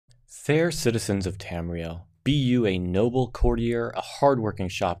Fair citizens of Tamriel, be you a noble courtier, a hard-working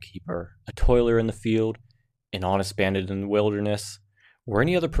shopkeeper, a toiler in the field, an honest bandit in the wilderness, or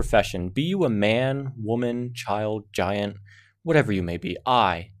any other profession, be you a man, woman, child, giant, whatever you may be,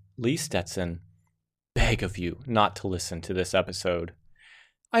 I, Lee Stetson, beg of you not to listen to this episode.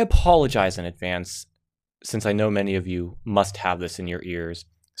 I apologize in advance, since I know many of you must have this in your ears.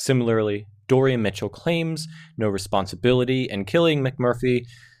 Similarly, Dorian Mitchell claims no responsibility in killing McMurphy.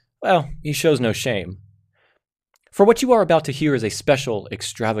 Well, he shows no shame. For what you are about to hear is a special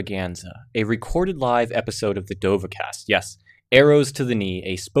extravaganza, a recorded live episode of the Dovacast. Yes, Arrows to the Knee,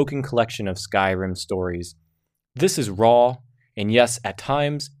 a spoken collection of Skyrim stories. This is raw, and yes, at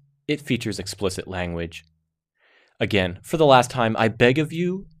times, it features explicit language. Again, for the last time, I beg of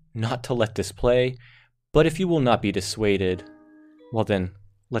you not to let this play, but if you will not be dissuaded, well then,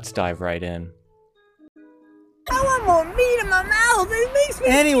 let's dive right in. I want more meat in my mouth. It makes me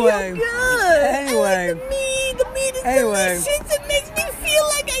feel good. Anyway. The meat is delicious. It makes me feel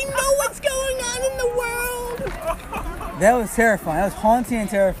like I know what's going on in the world. That was terrifying. That was haunting and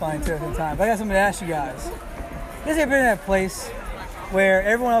terrifying too at the time. But I got something to ask you guys. You guys ever been in that place where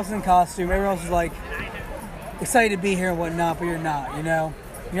everyone else is in costume, everyone else is like excited to be here and whatnot, but you're not, you know?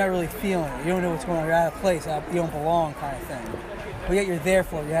 You're not really feeling it. You don't know what's going on. You're out of place. You don't belong kind of thing. But yet you're there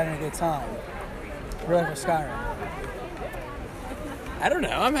for it. You're having a good time. Really for Skyrim. I don't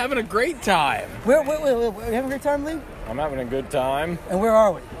know. I'm having a great time. Wait. You having a great time, Lee? I'm having a good time. And where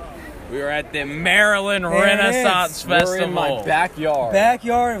are we? We are at the Maryland There Renaissance Festival. We're in my backyard.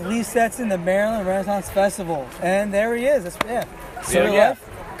 Backyard of Lee Stetson, the Maryland Renaissance Festival. And there he is. So real yeah, life?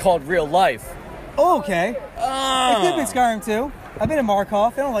 called Real Life. Oh, okay. It could have been Skyrim too. I've been in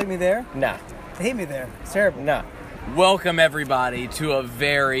Markov. They don't like me there. Nah. They hate me there. It's terrible. Nah. Welcome, everybody, to a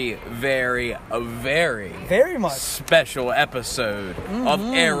very Very much. special episode of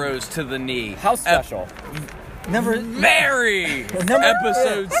Arrows to the Knee. How special? Very! Number-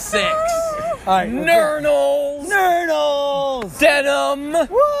 Episode 6. All right. Nurnals! Nurnals! Denim!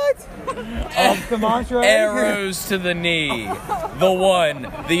 What? The mantra. Arrows to the Knee. The one,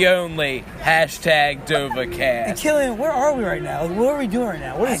 the only, hashtag And Dovacast. Killian, where are we right now? What are we doing right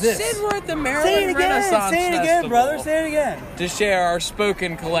now? What is I this? said we're at the Say it Maryland again. Renaissance Say it again, Festival brother. Say it again. to share our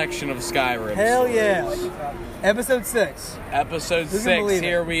spoken collection of Skyrim Hell stories. yeah. Episode 6. Episode Who can 6, believe it?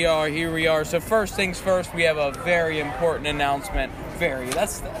 here we are. So first things first, we have a very important announcement.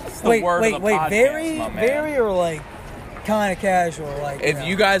 That's the word of the podcast, Very, my man. very, or like kind of casual, like. If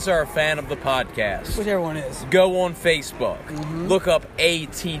you guys are a fan of the podcast, whichever one is. go on Facebook, look up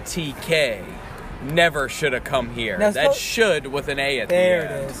ATTK. Never should have come here. Now, That should with an A at There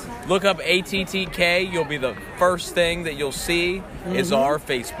the end. it is. Look up ATTK. You'll be the first thing that you'll see is our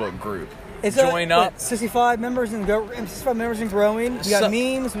Facebook group. Join up. 65 members and 65 members and growing. We got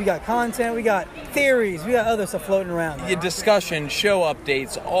memes, we got content, we got theories, we got other stuff floating around. Your discussion, show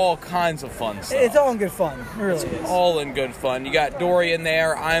updates, all kinds of fun stuff. It's all in good fun. It really is. All in good fun. You got Dorian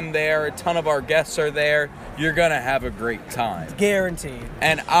there, I'm there, a ton of our guests are there. You're gonna have a great time. Guaranteed.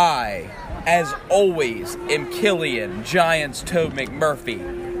 And I, as always, am Killian Giants Toe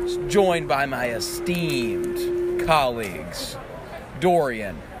McMurphy, joined by my esteemed colleagues,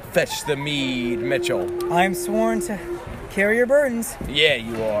 Dorian Fetch the Mead Mitchell. I'm sworn to carry your burdens. Yeah,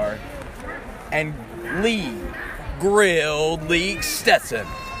 you are. And Lee Grilled Leak Stetson.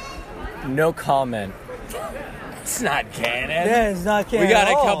 No comment. It's not canon. That is not canon We got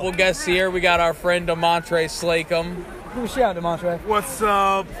at a all. couple guests here. We got our friend Demontre Slacum. Give a shout to Montre. What's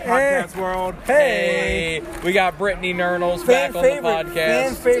up, podcast world? Hey, we got Brittany Nurnals back on the podcast.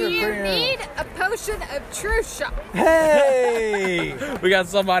 Fan favorite. Do you Brittany. need a potion of true shot? Hey! We got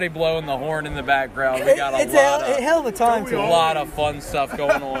somebody blowing the horn in the background. We got It's a hell of a time a today. lot of fun stuff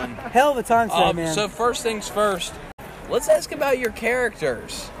going on. Hell of a time today, man. So first things first, let's ask about your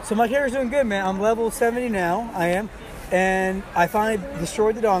characters. So my character's doing good, man. I'm level 70 now. I am. And I finally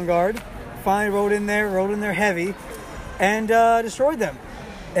destroyed the Dawn Guard. Finally rode in there heavy. And destroyed them.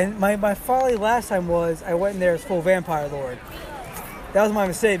 And my folly last time was I went in there as full Vampire Lord. That was my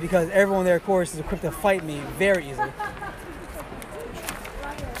mistake because everyone there, of course, is equipped to fight me very easily.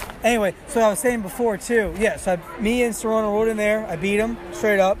 Anyway, so I was saying before, too. Yeah, so me and Serrano rode in there. I beat him,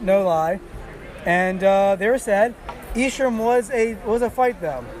 straight up, no lie. And they were sad. Ishram was a fight,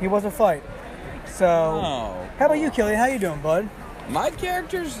 though. He was a fight. So, How about you, Killian? How you doing, bud? My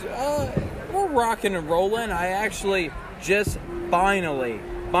characters, we're rocking and rolling. I actually just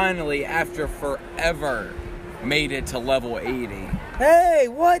finally, after forever, made it to level 80. Hey,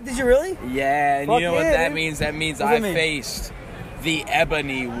 what? Did you really? Yeah, and Fuck you know what yeah, that dude. means? That means What I does that mean? faced the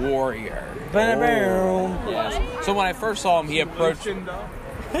Ebony Warrior. Bam, bam. Yes. So when I first saw him, he approached.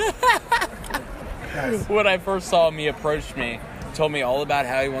 When I first saw him, he approached me, told me all about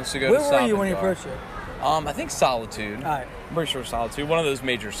how he wants to go to Where Stop were you and when he Go. approached you? I think Solitude. All right. I'm pretty sure Solitude, one of those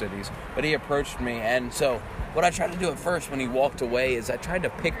major cities. But he approached me, and so what I tried to do at first when he walked away is I tried to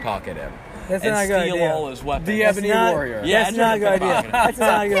pickpocket him That's and not a good steal idea. all his weapons. The Ebony Warrior. Yeah, That's I tried not a to good idea. pickpocket him. That's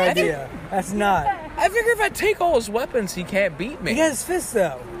not a good idea. That's not. I figure if I take all his weapons, he can't beat me. He got his fist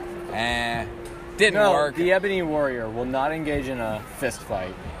though. Didn't No, work. the Ebony Warrior will not engage in a fist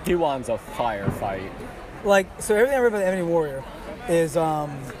fight. He wants a firefight. Like, so everything I read about the Ebony Warrior is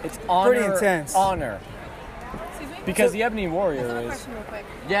It's honor, pretty intense. honor. Excuse me? Because the Ebony I have Warrior a is... question real quick.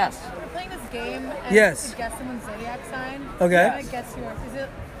 Yes. We're playing this game and Yes. you have to guess someone's zodiac sign. Okay. I'm gonna guess yours.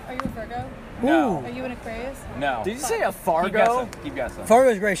 Are you a Virgo? No. Are you an Aquarius? No. Did you say a Keep Fargo? guessing. Keep guessing.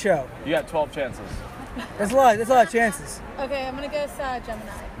 Fargo's a great show. You got 12 chances. That's a lot of chances. Okay, I'm gonna guess Gemini.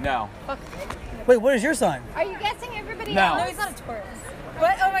 No. Fuck. Wait, what is your sign? Are you guessing everybody No. else? No, he's not a Taurus.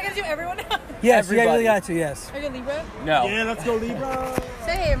 What? Oh, am I gonna do everyone? Yes, you Everybody. really got to. Yes. Are you a Libra? No. Yeah, let's go Libra.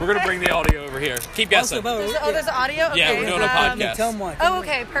 Same. We're gonna bring the audio over here. Keep guessing. There's audio? Okay. Yeah, we're doing a podcast. Tell them what. Oh,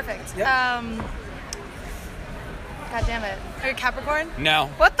 okay, perfect. Yep. God damn it. Are you Capricorn? No.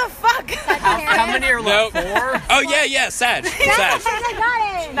 What the fuck? How many are Nope. left? 4? Oh yeah, Sag. Sag. I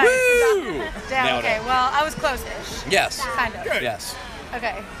got it. Nice. Woo! Damn, Nailed okay, it. well, I was close-ish. Yes. Kind of. Yes.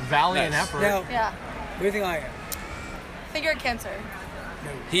 Okay. Valiant Nice. effort. Now, Yeah. what do you think I am? I think you're a Cancer.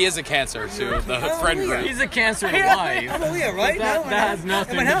 He is a Cancer too. The friend group. He's a Cancer to life. I'm a Leo, right? That has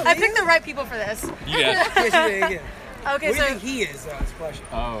nothing Am I not I Leo? picked the right people for this. Yeah. Yes, you did, you did. Okay, What do so you think he is, though, is the question.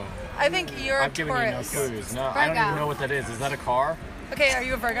 Oh. I think you're a I've given you no Taurus. clues. No, I don't Virgo. even know what that is. Is that a car? Okay, are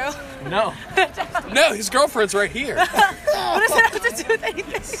you a Virgo? No. No, his girlfriend's right here. What does that have to do with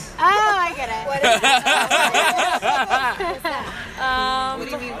anything? Oh, I get it. What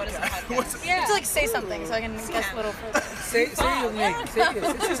do you mean, what is it? You have to like say something so I can guess a little further. Say your name. Say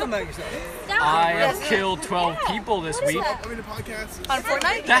something about yourself. I have killed 12 people this week. On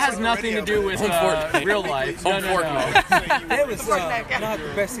Fortnite? That has nothing to do with Fortnite. real life. On No. That was Fortnite. not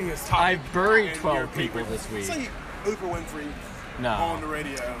the best thing that's I buried 12 people this week. Say Oprah Winfrey on No. the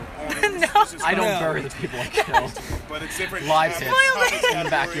radio. I don't No. bury the people I killed. But it's different. Live Have hits topics, in the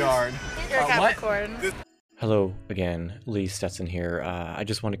backyard. You're a What? Capricorn. Hello again, Lee Stetson here. I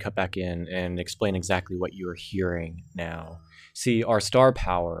just want to cut back in and explain exactly what you are hearing now. See, our star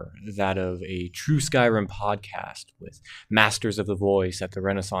power, that of a true Skyrim podcast with Masters of the Voice at the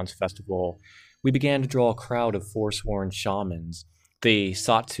Renaissance Festival, we began to draw a crowd of forsworn shamans. They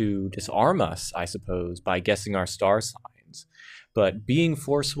sought to disarm us, I suppose, by guessing our star signs. But being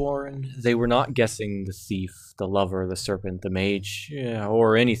forsworn, they were not guessing the thief, the lover, the serpent, the mage,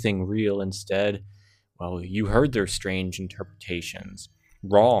 or anything real instead. Well, you heard their strange interpretations,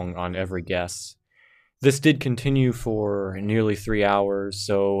 wrong on every guess. This did continue for nearly 3 hours,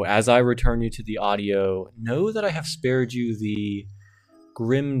 so as I return you to the audio, know that I have spared you the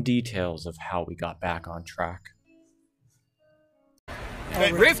grim details of how we got back on track.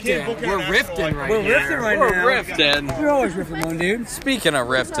 Rifting. We're rifting right We're here. riffing right We're now. rifting. You're always riffing, one dude. Speaking of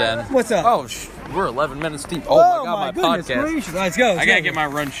rifting. What's up? Oh, we're 11 minutes deep. Oh, my God, my goodness podcast. gracious. Let's go. I gotta get my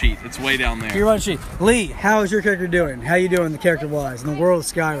run sheet. It's way down there. Your run sheet. Lee, how is your character doing? How you doing, the character-wise, in the world of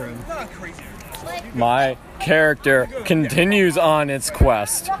Skyrim? My character continues on its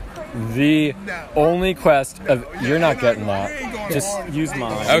quest. The only quest of... You're not getting that. Just use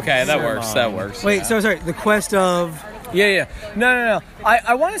mine. Okay, that Use works. mine. That works. Wait, sorry. The quest of... Yeah. No.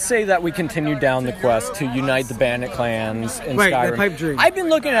 I want to say that we continued down the quest to unite the bandit clans in Right, Skyrim. the pipe dream. I've been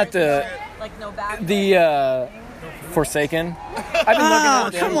looking at the Forsaken. I've been looking Oh,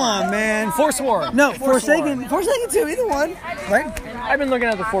 at come on, man. Forsworn. No, Forsaken too, either one. Right? I've been looking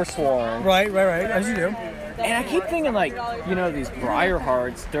at the Forsworn. Right, as you do. And I keep thinking, like, these briar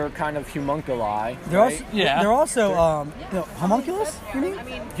hearts, they're kind of homunculi. They're also, Yeah. they're also homunculus, you mean?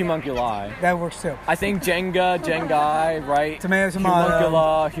 Homunculi. That works too. I think Jengai, right? Tomato.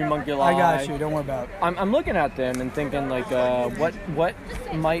 Homunculi. I got you, don't worry about it. I'm looking at them and thinking, like, what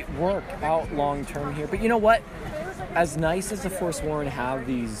might work out long term here. But you know what? As nice as the Forsworn have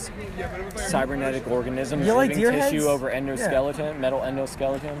these cybernetic organisms You like living deer tissue heads? over endoskeleton, metal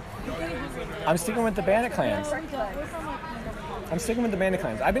endoskeleton, I'm sticking with the bandit clans.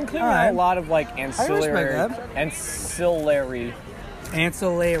 I've been clearing out Alright. a lot of, like, respect ancillary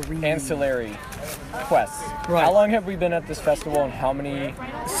quests. Right. How long have we been at this festival and how many...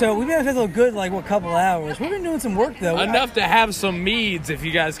 So we've been at a good, couple hours. We've been doing some work, though. Enough to have some meads, if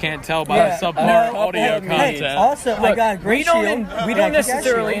you guys can't tell by Yeah. the subpar audio Hey, content. Also, I got a great we don't, shield. we Yeah, don't kick-ass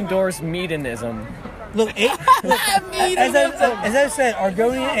necessarily shield. endorse meadonism. Look, as I said,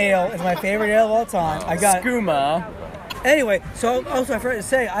 Argonian ale is my favorite ale of all time. I got Skooma. Anyway, so also I forgot to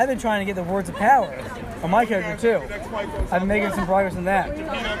say, I've been trying to get the words of power on my character too. I've been making some progress in that.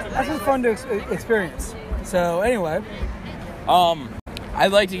 That's been fun to experience. So anyway,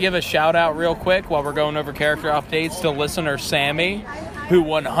 I'd like to give a shout out real quick while we're going over character updates to listener Sammy, who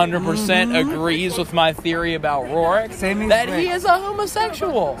 100% agrees with my theory about Rorik, Sammy's that great. he is a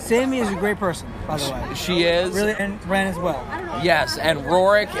homosexual. Sammy is a great person, by the way. She is. Really, and Ren as well. Yes, and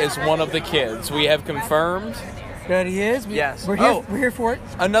Rorik is one of the kids. We have confirmed. That he is. Yes. We're here. Oh. We're here for it.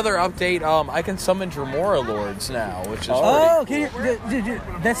 Another update, I can summon Dremora Lords now, which is Oh, pretty can you, dude,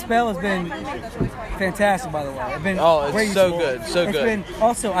 that spell has been fantastic, by the way. It's been it's great so useful. good, so It's good. been,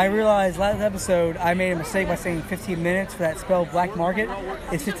 also, I realized last episode I made a mistake by saying 15 minutes for that spell Black Market.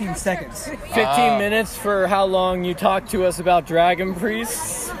 It's 15 seconds. 15 minutes for how long you talked to us about Dragon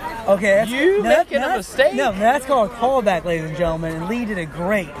Priests. Okay, that's, You making a that's- mistake? No, that's called a callback, ladies and gentlemen, and Lee did a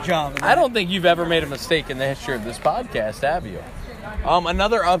great job. Of I don't think you've ever made a mistake in the history of this podcast, have you?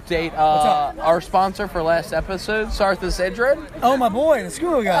 Another update, up? our sponsor for last episode, Sarthas Idrid. Oh, my boy, the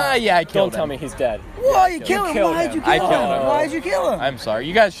school guy. Yeah, I Don't killed tell him. me he's dead. Why you kill him? killed Why'd him. you kill I him? killed him. Why'd you kill him? I'm sorry.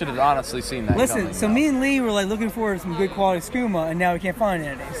 You guys should have honestly seen that Listen, coming. so me and Lee were like looking for some good quality skooma, and now we can't find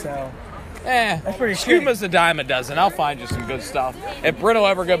any. So That's pretty Scuba's a dime a dozen. I'll find you some good stuff. If Britt will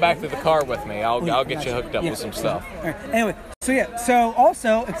ever go back to the car with me, I'll get you hooked up with some stuff. All right. Anyway, so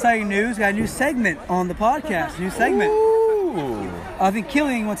also exciting news. Got a new segment on the podcast. New segment. Ooh. I think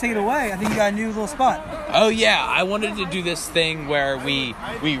Killing, you want to take it away? I think you got a new little spot. Oh yeah, I wanted to do this thing where we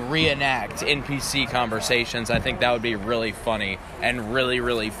reenact NPC conversations. I think that would be really funny and really,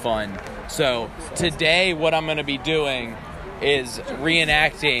 really fun. So today what I'm going to be doing is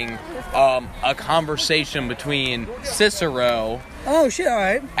reenacting a conversation between Cicero Oh shit! All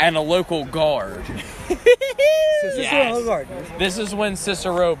right. and a local guard. Yes. This is when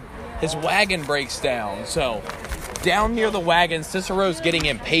Cicero, his wagon breaks down. So, down near the wagon, Cicero's getting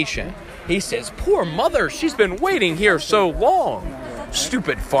impatient. He says, "Poor mother, she's been waiting here so long.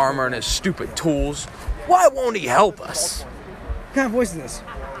 Stupid farmer and his stupid tools. Why won't he help us?" What kind of voice is this?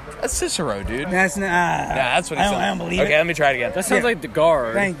 That's Cicero, dude. That's not. Nah, that's what he said. I don't believe Okay, it. let me try it again. That sounds Yeah. like the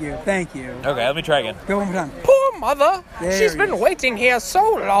guard. Thank you. Okay, let me try again. Go one more time. Poor mother, There she's he been is. waiting here so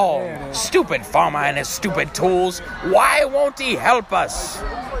long. There it is. Stupid farmer and his stupid tools. Why won't he help us?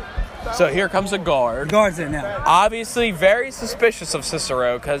 So here comes a guard. Guard's in now. Obviously very suspicious of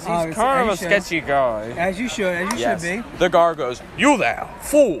Cicero because he's Obviously, kind of a as you sketchy guy. As you should. As you should be. The guard goes, "You there,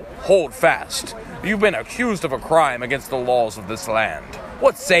 fool, hold fast. You've been accused of a crime against the laws of this land.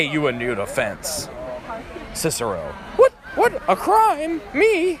 What say you in your defense?" Cicero, What? A crime?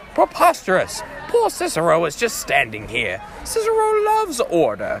 Me? Preposterous. Poor Cicero is just standing here. Cicero loves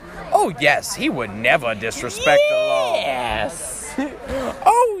order. Oh yes, he would never disrespect the law. Yes.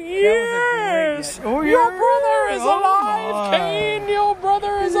 Oh yes! Oh, Your yeah. brother is Oh, alive, my. Cain! Your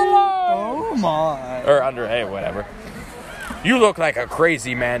brother is alive! Oh my. Or under, hey, whatever. You look like a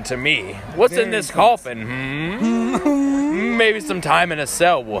crazy man to me. What's in this coffin, Maybe some time in a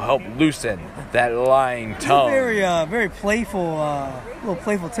cell will help loosen that lying tongue. Very playful, little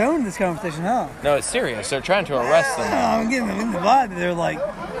playful tone in this conversation, huh? No, it's serious. They're trying to arrest them. I'm getting the vibe that they're like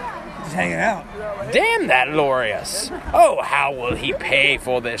just hanging out. Damn that Lorius! Oh, how will he pay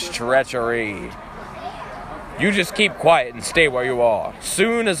for this treachery? You just keep quiet and stay where you are.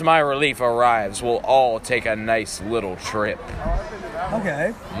 Soon as my relief arrives, we'll all take a nice little trip.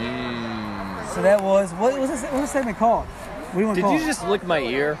 Okay. So that was what was the segment called? What do you want to Did call you just lick my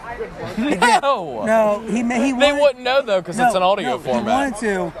ear? No! No, they They wanted, wouldn't know though, because it's an audio He format. wanted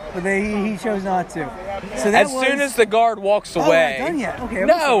to, but he chose not to. So that As was, soon as the guard walks we're away, not done yet. Okay, I'm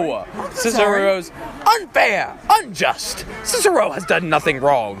no, sorry. Cicero goes, "Unfair, unjust. Cicero has done nothing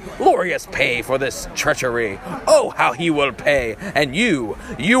wrong. Lorius pay for this treachery. Oh, how he will pay. And you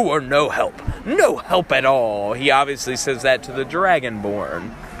are no help at all." He obviously says that to the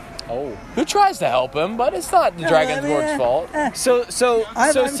Dragonborn, Oh. who tries to help him, but it's not the Dragonborn's fault. So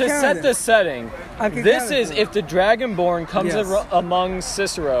I'm to counting set it. the setting, I can this count it. is if the Dragonborn comes Yes. among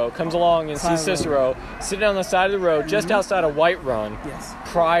Cicero, comes along and sees Silent. Cicero sitting on the side of the road just outside of Whiterun, Yes.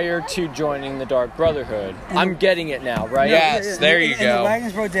 prior to joining the Dark Brotherhood. I'm getting it now, right? Yes, there you And go. the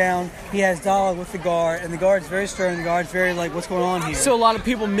wagons broke down. He has dialogue with the guard, and the guard's very stern. The guard's very like, "What's going on here?" So a lot of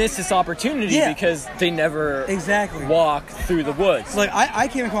people miss this opportunity Yeah. because they never Exactly. walk through the woods. Like I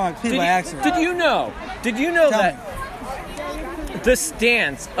came across completely by accident. Did you know? Did you know Tell that me. the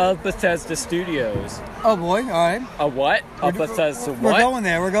stance of Bethesda Studios, Oh boy! All right. a what? A Bethesda We're what? going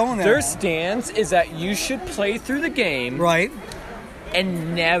there. We're going there. Their stance is that you should play through the game Right.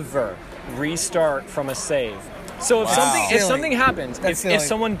 and never restart from a save. So if Silly. something happens, That's if silly.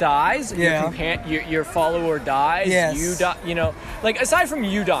 someone dies, Yeah. your follower dies, Yes. you die. You know, like aside from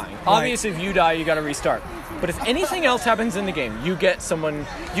you dying, obviously if you die, you got to restart. But if anything else happens in the game, you get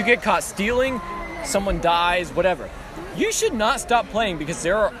caught stealing, someone dies, whatever. You should not stop playing because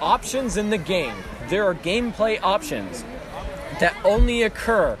there are options in the game. There are gameplay options that only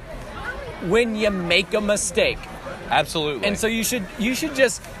occur when you make a mistake. Absolutely. And so you should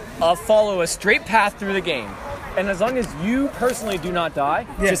just follow a straight path through the game. And as long as you personally do not die,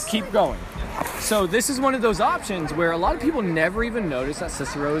 just keep going. So this is one of those options where a lot of people never even notice that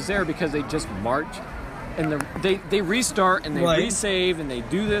Cicero is there because they just march and they restart and they resave and they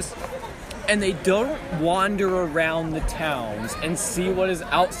do this. And they don't wander around the towns and see what is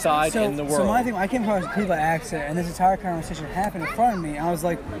outside in the world. So my thing, I came across people by accident, and this entire conversation happened in front of me. And I was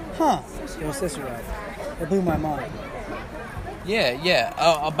like, huh, it was Cicero. It blew my mind. Yeah.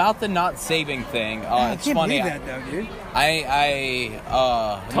 About the not saving thing, I it's can't funny. believe that, though, dude.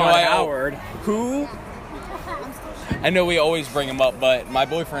 Todd Howard, who I know we always bring him up, but my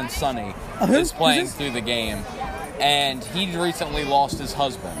boyfriend Sonny is playing through the game, and he recently lost his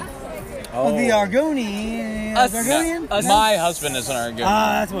husband. The Argonian. Argonian? My husband is an Argonian.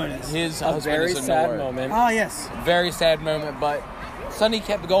 That's what it is. His a husband very is a sad Nord. moment. Yes. Very sad moment, but Sonny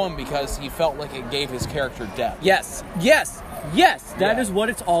kept going because he felt like it gave his character depth. Yes. That is what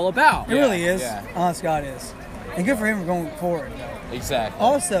it's all about. It really is. Yeah. Honest God is. And good for him for going forward, though. Exactly.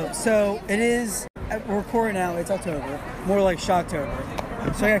 Also, so it is, we're recording now, it's October, more like Shocktober.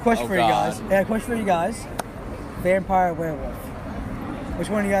 So I got a question for you guys. Vampire, werewolf. Which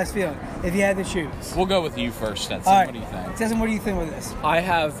one are you guys feeling? If you had to choose. We'll go with you first, Stetson. All right. What do you think? Stetson, what do you think with this? I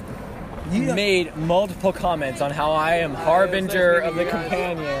have made multiple comments on how I am harbinger of the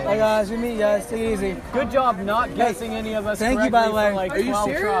companion. Hi guys, we meet you guys. Take it easy. Good job not guessing any of us. Thank you, by the way. For like Are you 12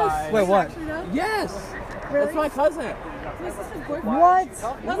 serious? tries. Wait, what? Yes. That's my cousin. What?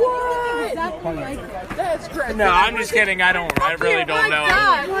 That's great. No, I'm just kidding. I really don't know.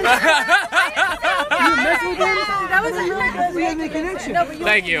 You mess with him? That was a really good. We have a connection.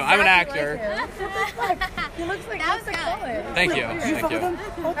 Thank you. I'm an actor. He looks like that was a color. Thank you. You fuck with him?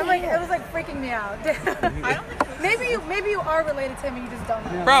 I'm like, it was like freaking me out. Maybe you are related to him and you just don't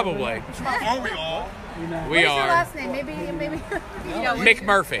know. Probably. Aren't we all? We What's your are. last name? Maybe. Mick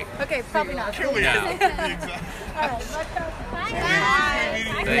Murphy. Okay, probably not. No.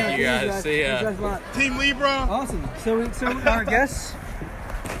 Thank you guys. See ya. Team Libra. Awesome. So our guests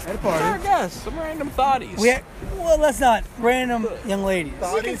at a party. Yes, some random thoughties. Let's not random young ladies.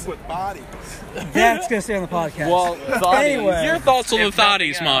 Bodies with bodies. That's gonna stay on the podcast. Well, anyway. Your thoughts on the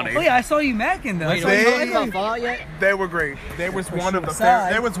thoughties, Monty? Oh yeah, I saw you macking though. They were great. There was one of the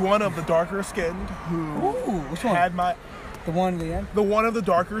side. there was one of the darker skinned who Ooh, which one? had The one at the end? the one of the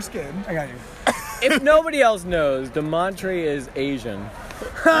darker skinned. I got you. If nobody else knows, DeMontre is Asian.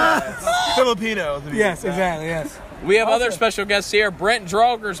 Filipino. to be Yes, exact. exactly, yes. We have other special guests here. Brent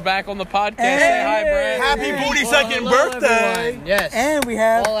Droger's back on the podcast. Say hi, Brent. Happy 42nd birthday, Yes. And we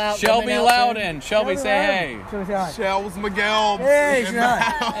have Shelby Loudon. Shelby, say hey. Shelby, say hi. Shells Miguel. Hey, in she's the not.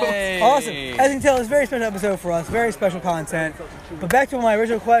 house. Hey. Awesome. As you can tell, it's a very special episode for us. Very special content. But back to my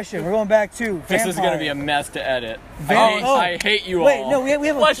original question. We're going back to This is going to be a vampire. mess to edit. Oh. I hate you Wait, all. no, we have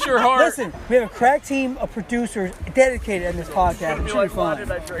a Bless your heart. Listen, we have a crack team of producers dedicated in this podcast. I'm sure it'll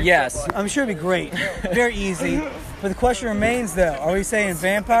be fun. Yes. I'm sure it'll be great. Very easy. But the question remains, though: are we saying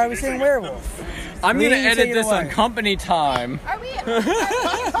vampire? Or are we saying werewolf? I'm going to Please edit take it this on away. company time. Are we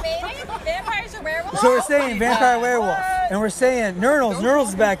debating vampires or werewolves? So we're saying vampire, werewolf, and we're saying Nurnals. Nurnals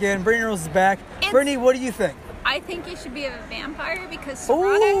is back in. Brittany Nurnals is back. Brittany, what do you think? I think it should be a vampire because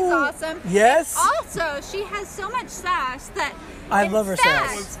Serrano is Ooh. awesome. Yes. Also, she has so much sass that I in love her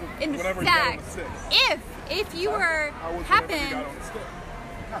fact, sass. In Whatever you got on fact, the stick. if you were happen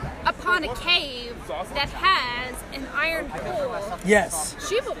upon a cave that has an iron pool, Yes.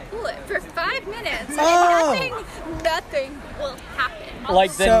 she will pull it for 5 minutes Oh. and nothing will happen.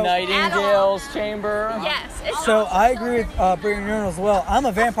 Like the So- Nightingale's chamber. Yes. It's So I agree with Brittany Nurnals as well. I'm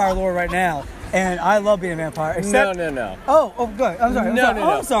a vampire lord right now, and I love being a vampire. Except, No. Oh, good. I'm sorry.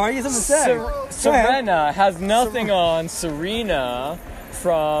 No. I'm sorry. You have something to say. Go ahead. Serena has nothing on Serena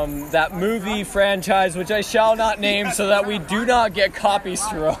from that movie franchise, which I shall not name so that we do not get copy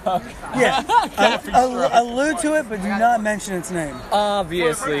struck. Yeah. Allude to it, but do not mention its name.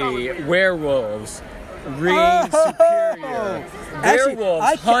 Obviously, werewolves. reign superior. Actually,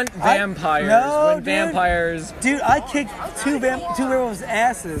 Werewolves hunt vampires when dude. vampires. Dude, I kicked two werewolves'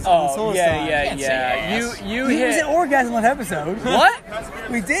 asses on the Oh Soul yeah, Side. yeah. You We hit did orgasm on episode. what?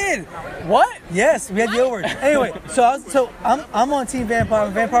 We did. What? Yes, we had the over. Anyway, I'm on Team Vampire.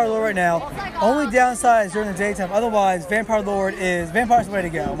 I'm Vampire Lord right now. Only downside is during the daytime. Otherwise, Vampire's the way to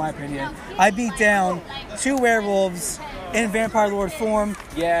go, in my opinion. I beat down 2 werewolves in Vampire Lord form.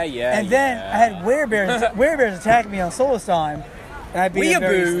 Yeah. And then I had werebears. Werebears attacked me on Solus time. And I beat them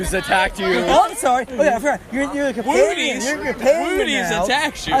very- Weeaboos attacked you. Oh, I'm sorry. Oh yeah, I forgot. You're a companion. Wooties. You're a companion Wooties now.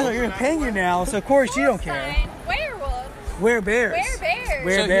 attacks you. I thought you're a companion now, so of course you don't care. Werewolf. Werebears. Werebears. So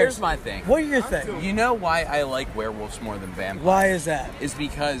Werebears. here's my thing. What are your thing? You know why I like werewolves more than vampires? Why is that? Is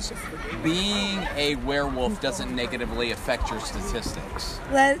because being a werewolf doesn't negatively affect your statistics.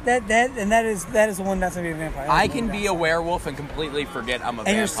 That is the one that's gonna be a vampire. I can be a werewolf and completely forget I'm a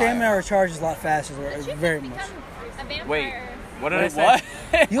And your vampire. stamina recharges a lot faster, very much. A vampire. Wait, what did I say? What?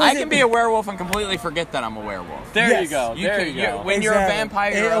 I can be a werewolf and completely forget that I'm a werewolf. There Yes. you go. There you go. When you're a Exactly.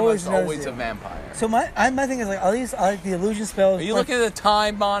 vampire, It you're always almost knows always you. a vampire. So my thing is like at least I like the illusion spells. Are you looking at the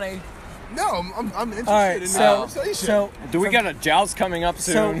time, Bonnie? No, I'm interested All right, in the so conversation. Do we got a joust coming up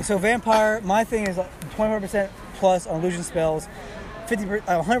soon? So vampire. My thing is 25% plus on illusion spells,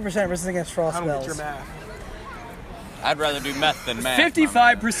 100% resistance against frost I don't get your spells. math. I'd rather do meth than math.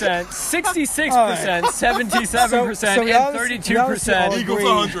 55%, 66%, 77%, So we and obviously all 32%. Equals agree.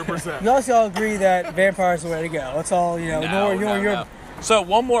 100%. We also all agree that vampires are the way to go. That's all you know. No. So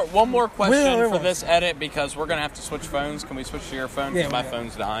one more question Wait. for this edit because we're gonna have to switch phones. Can we switch to your phone? Yeah, Because my yeah.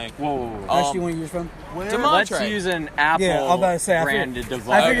 phone's dying. Whoa. Actually, you want to use your phone? Let's use an Apple Yeah, I'm about to say. branded I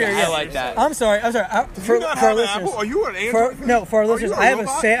device. figured, Okay, yeah. I like that. I'm sorry. For Do you not our have an listeners. Apple? Are you an Android? For our Are you listeners, a I have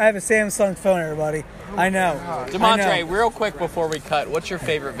robot? I have a Samsung phone. Everybody, I know. Demontre, I know. real quick before we cut, what's your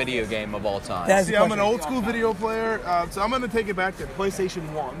favorite video game of all time? That's See, the I'm an question. old school video player, so I'm going to take it back to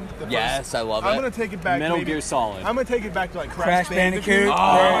PlayStation 1. Yes, I love I'm it. going to take it back Metal maybe, Gear Solid. I'm going to take it back to like Crash Bandicoot. I'm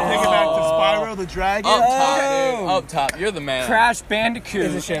going to take it back to Spyro the Dragon. Up top, Oh. dude. Up top. You're the man. Crash Is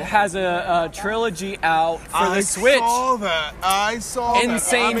Bandicoot it shit? has a trilogy out for I the Switch. saw that. I saw that.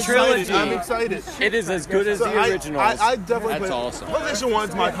 Insane I'm trilogy. Excited. I'm excited. It is as good as So the originals. I definitely That's play. awesome. PlayStation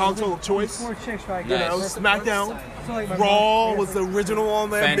 1's my console of choice. More chicks right You know, Nice. SmackDown, So, like, my Raw mom- was the original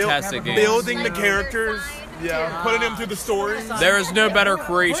on there. Fantastic games. Building the characters. Yeah, putting them through the stories. There is no better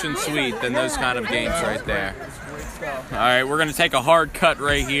creation suite than those kind of games right there. All right, we're gonna take a hard cut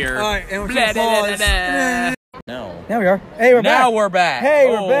right here. All right, and we're Blah, gonna da, da, pause. da, da. No. Now we are. Hey, we're back. Now we're back. Hey,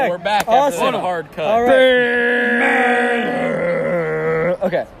 Oh, we're back. We're back Awesome. after that hard cut. All right.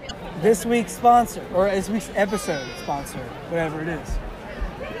 Okay. This week's sponsor, or this week's episode sponsor, whatever it is.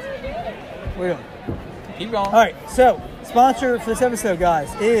 What are you doing? Keep going. All right. So, sponsor for this episode, guys,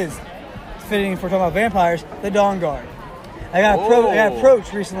 is fitting if we're talking about vampires, the Dawn Guard. I got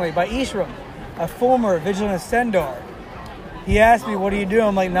approached recently by Ishram, a former Vigilant Stendar. He asked me, "What are you doing?"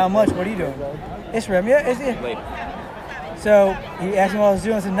 I'm like, "Not much. What are you doing, bro?" Ishram, yeah. Later. So he asked me what I was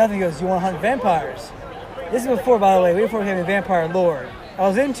doing. I said nothing. He goes, "You want to hunt vampires?" This is before, by the way, before I became a vampire lord. I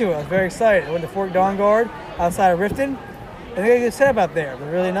was into it. I was very excited. I went to Fort Dawn Guard outside of Riften, and they got a good setup out there.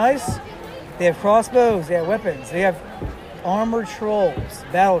 They're really nice. They have crossbows. They have weapons. They have armored trolls,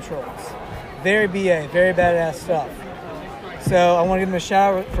 battle trolls. Very BA, very badass stuff. So I want to give them a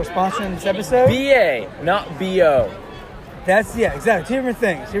shout out for sponsoring this episode. BA, not BO. That's, yeah, exactly. Two different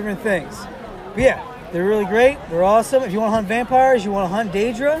things. But yeah, they're really great. They're awesome. If you want to hunt vampires, you want to hunt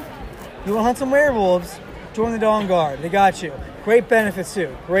Daedra, you want to hunt some werewolves, join the Dawn Guard. They got you. Great benefits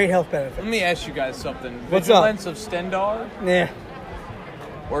too. Great health benefits. Let me ask you guys something. What's up? Vigilance of Stendar Yeah,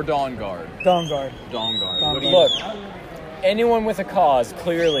 or Dawn Guard? Dawn Guard. Dawn Guard. Dawn What do you Look, anyone with a cause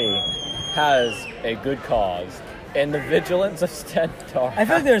clearly has a good cause. And the Vigilance of Stendar. I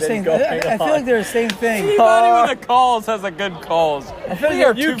feel like they're the same. I feel like they're the same thing. Anybody with a cause has a good cause. I feel like We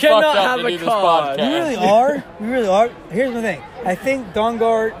are you too cannot fucked up have to a do this cause. We podcast. really are. We really are. Here's the thing. I think Dawn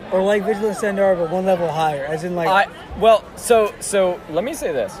Guard are like Vigilant Stendar, but one level higher. As in, like, So let me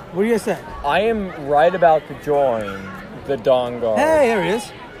say this. what are you gonna say? I am right about to join the Dawn Guard. Hey, there it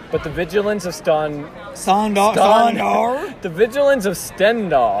is. But the Vigilance of Sondar. The Vigilance of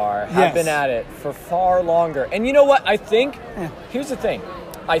Stendar have Yes. been at it for far longer. And you know what? I think, Yeah. here's the thing.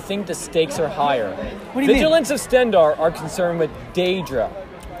 I think the stakes are higher. What do you mean? Vigilance of Stendar are concerned with Daedra.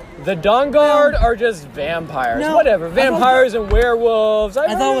 The Dawn Guard are just vampires. No, Whatever. I thought- Vampires and werewolves. I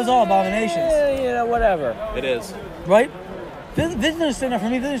thought it was all abominations. You know, whatever. It is. Right? Village Center for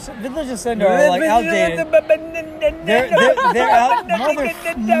me. Village and Center are like outdated. They're out.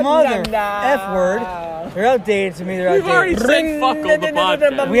 Mother F word. They're outdated to me. They're outdated. We've already said fuck on the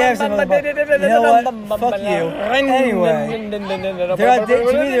podcast. We have some. You know what? Fuck you. Anyway, they're outdated.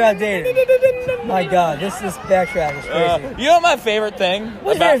 To me, they're outdated. My God, this backtrack is crazy. You know my favorite thing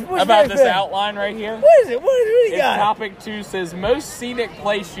about this outline right here? What is it? What do you got? Topic 2 says most scenic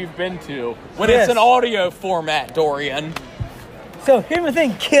place you've been to when it's an audio format, Dorian. So here's the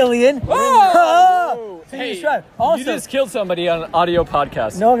thing, Killian. Whoa! So Hey, also, you just killed somebody on an audio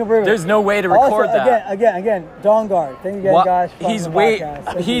podcast. no one can prove it. There's no way to record also, that. Again, Dawn Guard. Thank you guys for He's the way podcast.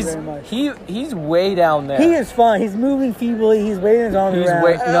 Thank you very much. he's way down there. He is fine. He's moving feebly. He's waving his arms He's around.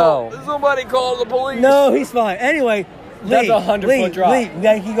 way no. Somebody call the police. No, he's fine. Anyway, That's Lee, a 100-foot drop. Lee, we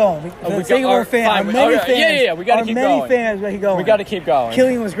gotta keep going. For the sake of our fans, our many fans. Yeah, we gotta keep Our going. many fans, we gotta keep going. We gotta keep going.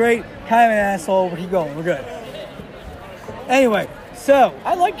 Killian was great. Kind of an asshole, but keep going. We're good. Anyway, so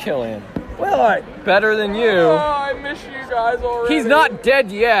I like Killian. well, all right. Better than you. Oh, I miss you guys already. He's not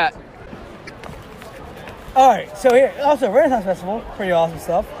dead yet. All right, so here, also Renaissance Festival, pretty awesome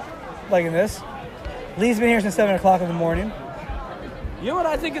stuff. Liking this. Lee's been here since 7 o'clock in the morning. You know what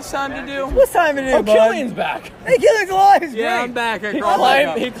I think it's time to do? What's time it is, Oh, bud? Killian's back. Hey, Killian's alive. He's Yeah, great. I'm back. I He crawled climbed.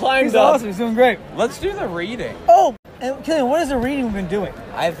 back He up. climbed He's up. awesome. He's doing great. Let's do the reading. Oh, and Killian, what is the reading we've been doing?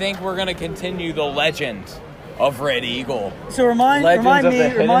 I think we're gonna continue the legend of Red Eagle. So remind Legends me,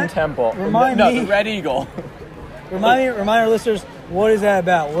 of the Hidden Temple. Remind no, me, The Red Eagle. remind our listeners, what is that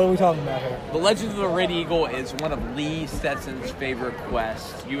about? What are we talking about here? The Legend of the Red Eagle is one of Lee Stetson's favorite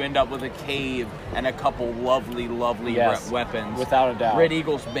quests. You end up with a cave and a couple lovely Yes, weapons. without a doubt. Red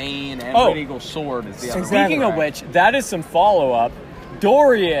Eagle's Bane and Oh. Red Eagle's Sword is the other Exactly. one. Speaking of which, that is some follow-up.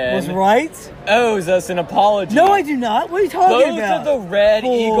 Dorian Was right? owes us an apology. No, I do not. What are you talking Both about? of the Red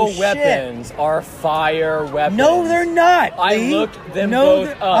Eagle Bullshit. weapons are fire weapons. No, they're not. I Lee. looked them No, both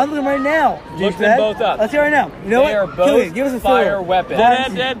they're- up. I'm looking right now. Look Douchebag. them both up. Let's hear right now. You know They what? are both Killian, give us a fire filler. weapons.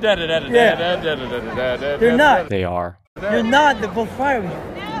 They're not. They are. You're not. They're both fire.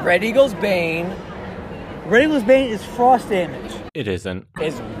 Red Eagle's Bane Red Eagle's Bane is frost damage. It isn't.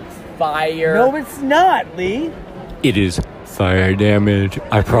 Is fire. No, it's not, Lee. It is fire damage.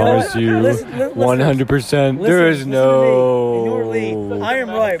 I promise you. Listen, 100%. There is Listen no. to me. Ignore Lee. I am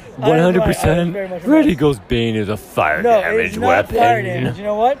right. 100%. Red Eagle's Bane is a fire No, damage it's not weapon. fire damage. You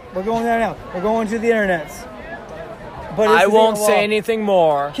know what? We're going there now. We're going to the internets. But I this won't isn't say law. anything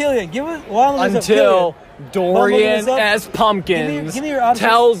more Killian, give us while I'm looking this up, until Killian, Dorian this up, S. Pumpkins give me your observation.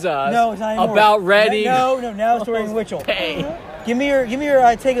 tells us No, it's not anymore. about Red Eagle. No, now it's Dorian Witchell. Hey. Give me your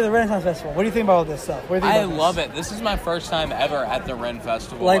take of the Renaissance Festival. What do you think about all this stuff? What do you think I about love this? it. This is my first time ever at the Ren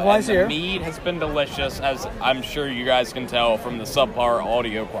Festival. Likewise and here. The mead has been delicious, as I'm sure you guys can tell from the subpar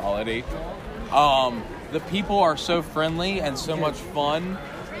audio quality. The people are so friendly and so much fun,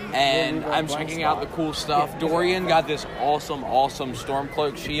 and I'm checking out the cool stuff. Dorian got this awesome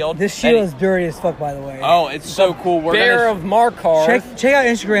Stormcloak shield. This shield is dirty as fuck, by the way. Oh, it's so cool. We're Bear gonna, of Markarth. Check out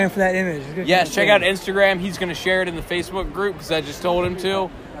Instagram for that image. It's good. yes, check out Instagram. He's going to share it in the Facebook group because I just told him to,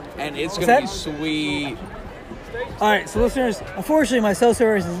 and it's going to that? be sweet. All right, so listeners, unfortunately, my cell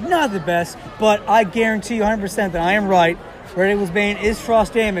service is not the best, but I guarantee you 100% that I am right. Red Eagle's Bane is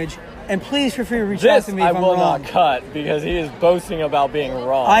frost damage, and please feel free to reach out This to me I if I'm will wrong. not cut because he is boasting about being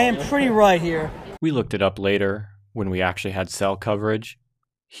wrong. I am pretty right here. We looked it up later when we actually had cell coverage.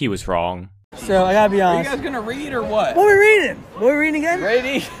 He was wrong. So I gotta be Are you honest. guys going to read or what? What are we reading? What are we reading again?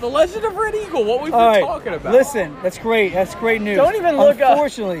 The Legend of Red Eagle. What we've been All right, talking about. listen, that's great. That's great news. Don't even look up.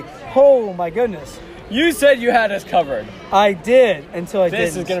 Unfortunately, oh my goodness, You said you had us covered. I did until I didn't.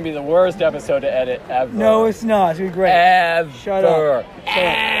 This is going to be the worst episode to edit ever. No, it's not. It's gonna be great. Ever. Shut up.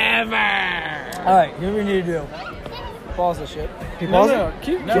 Ever. All right, here's what we need to do. Pause this shit. Keep No, pausing. no,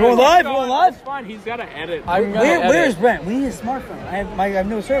 keep We're going live. We're going live. It's fine. He's got to edit. I'm gonna Where's edit. Brent? We need a smartphone. I have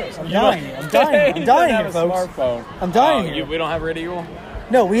no service. I'm You dying. don't- I'm dying. He I'm doesn't dying have here, a folks. smartphone. I'm dying here. We don't have Red Eagle?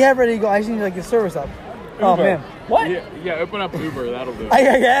 No, we have ready to go. I just need to like get service up. Oh Uber. man, What? Yeah, open up Uber. That'll do it. I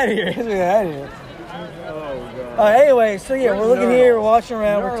gotta get out of here. I gotta get out of here. Oh, God. Anyway, so yeah, we're looking here, we're watching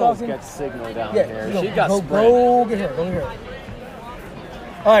around, we're Girls talking. get signal down Yeah, here. go, She got go, Sprint. go get her. Go get her.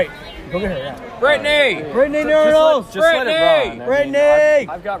 All right, go get her. Yeah. Brittany! Brittany, Just let it run. I mean, Brittany!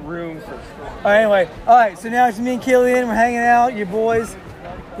 I've got room for. All right, anyway. All right, so now it's me and Killian. We're hanging out, your boys.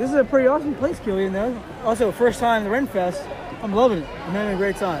 This is a pretty awesome place, Killian, though. Also, first time at the Renfest. I'm loving it. I'm having a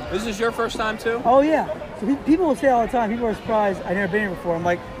great time. This is your first time, too? Oh, yeah. So people will say all the time, people are surprised I've never been here before. I'm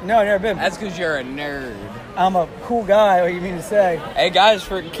like, no, I've never been. That's because you're a nerd. I'm a cool guy, what do you mean to say? Hey guys,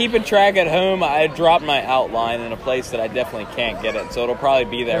 for keeping track at home, I dropped my outline in a place that I definitely can't get it, so it'll probably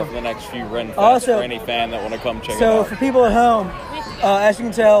be there for the next few Ren Fests Also, for any fan that want to come check it out. So for people at home, as you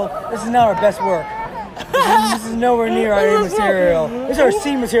can tell, this is not our best work. This is nowhere near our A material. This is our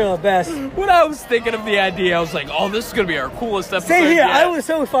C material at best. When I was thinking of the idea, I was like, oh, this is going to be our coolest episode Same here. yet. I was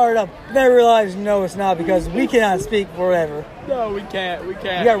so fired up. Then I realized, no, it's not, because we cannot speak forever. No, we can't. We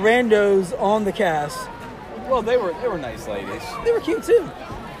can't. We got randos on the cast. Well, they were nice ladies. They were cute too.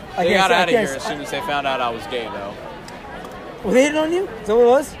 They got out of here as soon as they found out I was gay, though. Were they hitting on you? Is that what it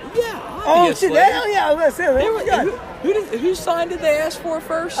was? Yeah. Oh shit! Hell yeah! I was gonna say. Whose sign did they ask for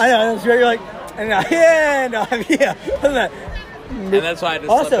first? I know. You're like, yeah, no, yeah. And that's why I had to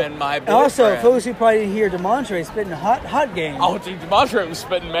slip in my boyfriend. Also, folks who probably didn't hear Demontre spitting a hot game. Oh, dude, Demontre was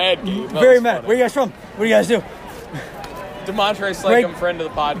spitting mad game. Very mad. Where are you guys from? What do you guys do? Demontre Slacum, friend of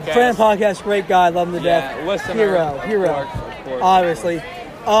the podcast. Friend of the podcast, great guy, love him to death. Listener. Hero. Of course. Obviously.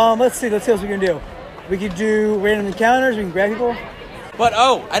 Let's see what we can do. We could do random encounters, we can grab people. But,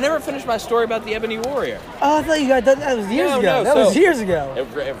 I never finished my story about the Ebony Warrior. Oh, I thought you guys, that was years ago. No, that was years ago.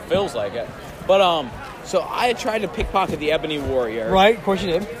 It feels like it. But, so I had tried to pickpocket the Ebony Warrior. Right, of course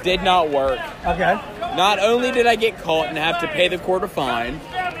you did. Did not work. Okay. Not only did I get caught and have to pay the court a fine,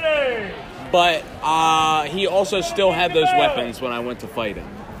 but he also still had those weapons when I went to fight him.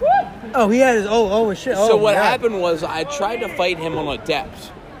 Oh, he had his, shit. So what happened was I tried to fight him on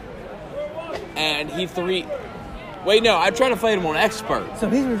Adept. And I tried to fight him on Expert. So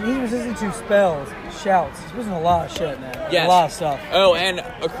he's resistant to spells, shouts. He's resistant to a lot of shit, man. Yes. A lot of stuff. Oh, and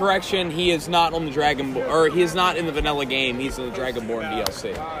a correction, he is not on the he is not in the vanilla game, he's in the Dragonborn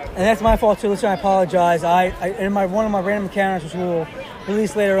DLC. And that's my fault too. Listen, I apologize. In one of my random encounters, which we'll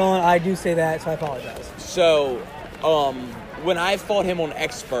release later on, I do say that, so I apologize. So, when I fought him on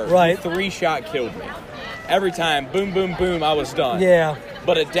Expert, right, he 3-shot killed me. Every time, boom, boom, boom, I was done. Yeah.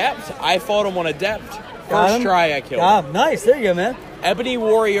 But Adept, I fought him on Adept. First try, I killed him. Nice. There you go, man. Ebony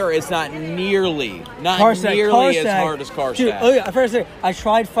Warrior is not nearly as hard as Karstag. Dude, first thing, I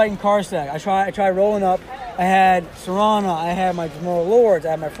tried fighting Karstag. I tried rolling up. I had Serana. I had my Jamal Lords. I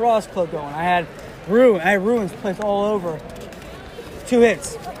had my Frost Cloak going. I had Ruin. I had Ruins placed all over. 2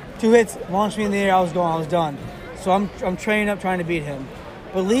 hits, launched me in the air. I was done. So I'm training up, trying to beat him.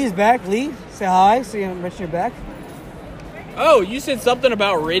 But Lee's back. Lee, say hi. See him mention your back. Oh, you said something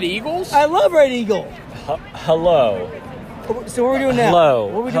about Red Eagles? I love Red Eagle. Hello. So what are we doing now? Hello.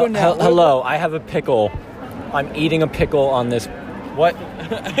 What are we doing now? Hello. I have a pickle. I'm eating a pickle on this. What?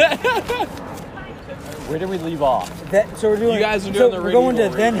 Where did we leave off? So we're doing. You guys are doing the We're going to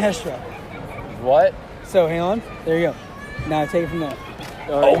Then Hestra. What? So hang on. There you go. Now take it from there.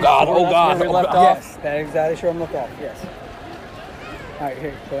 Oh God! Where we left off? Yes, that's exactly sure I'm left off. Yes. All right,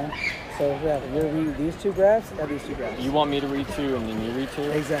 here, go on. So you're reading these 2 graphs or these 2 graphs? You want me to read 2 and then you read 2?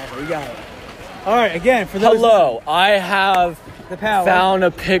 Exactly, you got it. All right, again, for those... Hello, I have the power. Found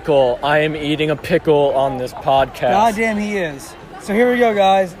a pickle. I am eating a pickle on this podcast. Goddamn, he is. So here we go,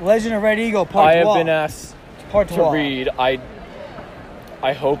 guys. Legend of Red Eagle, part 2. I have been asked to read.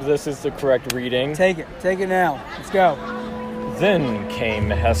 I hope this is the correct reading. Take it now. Let's go. Then came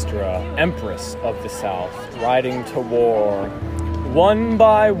Hestra, Empress of the South, riding to war. One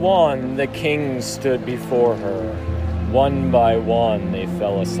by one the kings stood before her. One by one they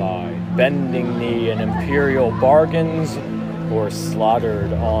fell aside, bending knee in imperial bargains or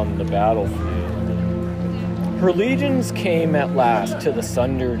slaughtered on the battlefield. Her legions came at last to the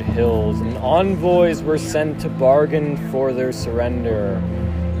sundered hills, and envoys were sent to bargain for their surrender.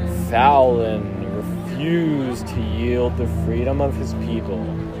 Fallon refused to yield the freedom of his people,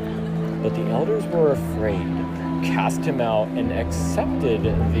 but the elders were afraid, cast him out, and accepted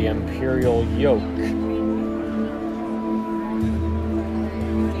the imperial yoke.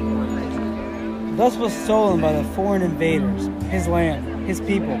 Thus was stolen by the foreign invaders, his land, his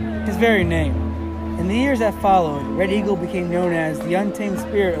people, his very name. In the years that followed, Red Eagle became known as the untamed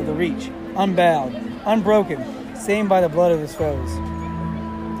spirit of the Reach, unbowed, unbroken, stained by the blood of his foes.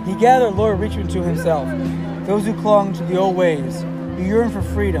 He gathered loyal Reachmen to himself, those who clung to the old ways, who yearned for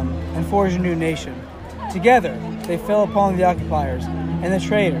freedom and forged a new nation. Together, they fell upon the occupiers and the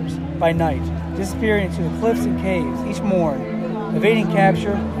traitors by night, disappearing into the cliffs and caves each morn, evading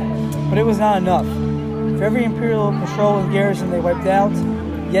capture, but it was not enough. For every imperial patrol and garrison they wiped out,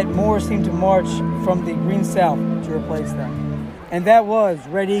 yet more seemed to march from the green south to replace them. And that was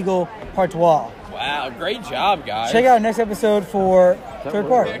Red Eagle Part 2. Wow, great job, guys. Check out next episode for third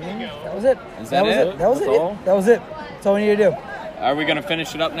part. That was it. Is that it? That was it. That was it. That's all we need to do. Are we gonna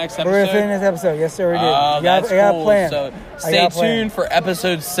finish it up next episode? We're gonna finish this episode. Yes, sir, we do. Oh, that's I got cool. a plan. So I stay got a plan. tuned for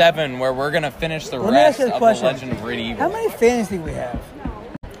episode 7, where we're gonna finish the Let me ask rest you a of question. the Legend of Great Eagle. How many fans do we have?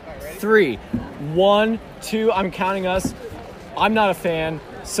 3, 1, 2. I'm counting us. I'm not a fan,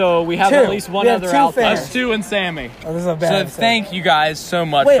 so we have 2. at least one We have other 2 out there. fans. Us 2 and Sammy. Oh, this is a bad So episode. thank you guys so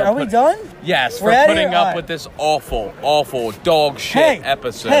much. Wait, for are we done? Yes, We're for outta putting here? up Alright. with this awful dog shit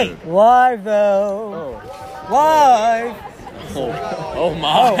episode. Hey, live though. Live. Oh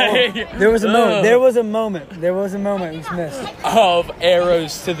my! There was a moment. There was a moment we missed. Of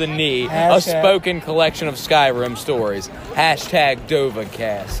arrows to the knee, a Hashtag. spoken collection of Skyrim stories. Hashtag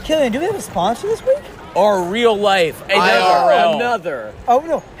DovaCast. Killian, do we have a sponsor this week? Our real life IRL. Another. Oh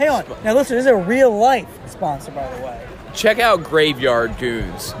no, hang on. Now listen, this is a real life sponsor, by the way. Check out Graveyard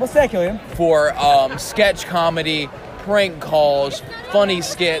Goons What's that, Killian? for sketch comedy, prank calls, funny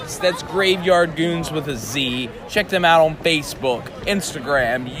skits. That's Graveyard Goons with a Z. Check them out on Facebook,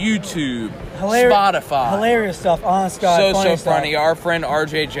 Instagram, YouTube, Spotify. Hilarious stuff. Honest God, So funny stuff. funny. Our friend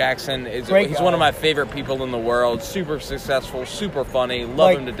RJ Jackson he's Great guy. one of my favorite people in the world. Super successful, super funny. Love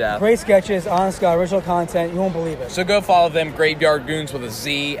Like, him to death. Great sketches, honest God, original content. You won't believe it. So go follow them, Graveyard Goons with a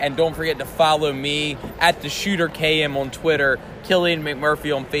Z, and don't forget to follow me at the Shooter KM on Twitter, Killian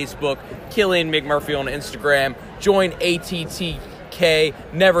McMurphy on Facebook, Killian McMurphy on Instagram. Join ATTK.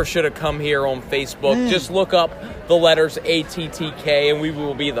 Never should have come here on Facebook. Just look up the letters ATTK, and we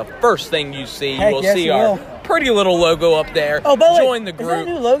will be the first thing you see. Heck, you will yes, see you our will. pretty little logo up there. Oh, by the way, join the is that a group.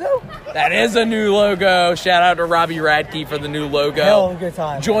 new logo? That is a new logo. Shout out to Robbie Radke for the new logo. Hell of a good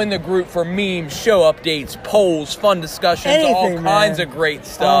time. Join the group for memes, show updates, polls, fun discussions, all Anything, kinds man. of great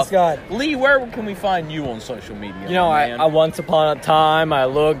stuff. Honest God. Lee, where can we find you on social media? You know, man? I once upon a time, I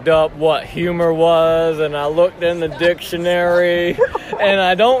looked up what humor was, and I looked in the dictionary, and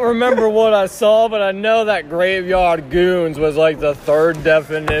I don't remember what I saw, but I know that Graveyard Goons was like the 3rd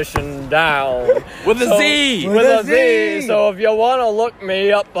definition down. With a Z! With a Z! So if you want to look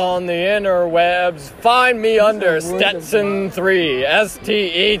me up on the interwebs, find me under Stetson3,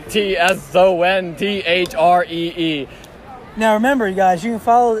 STETSONTHREE. Now remember, you guys, you can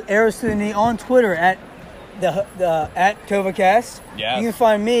follow Arrows to the Knee on Twitter at at TovaCast. Yes. You can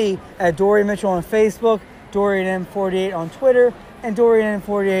find me at Dorian Mitchell on Facebook, Dorian M48 on Twitter, and Dorian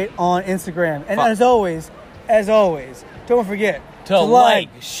M48 on Instagram. And as always, don't forget to like,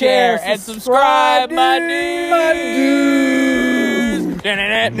 share, and subscribe, my dudes!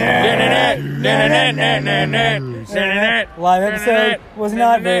 Live episode was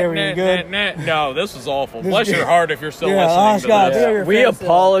not very good. No, this was awful. This Bless is your good. heart if you're still Yeah, honest listening God, to yeah, this. your We face,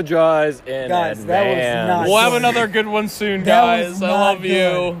 apologize in Guys, that was advance. not We'll have good. another good one soon, That was guys. I not love you.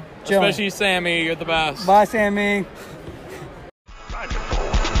 good. Especially Sammy, you're the best. Bye, Sammy.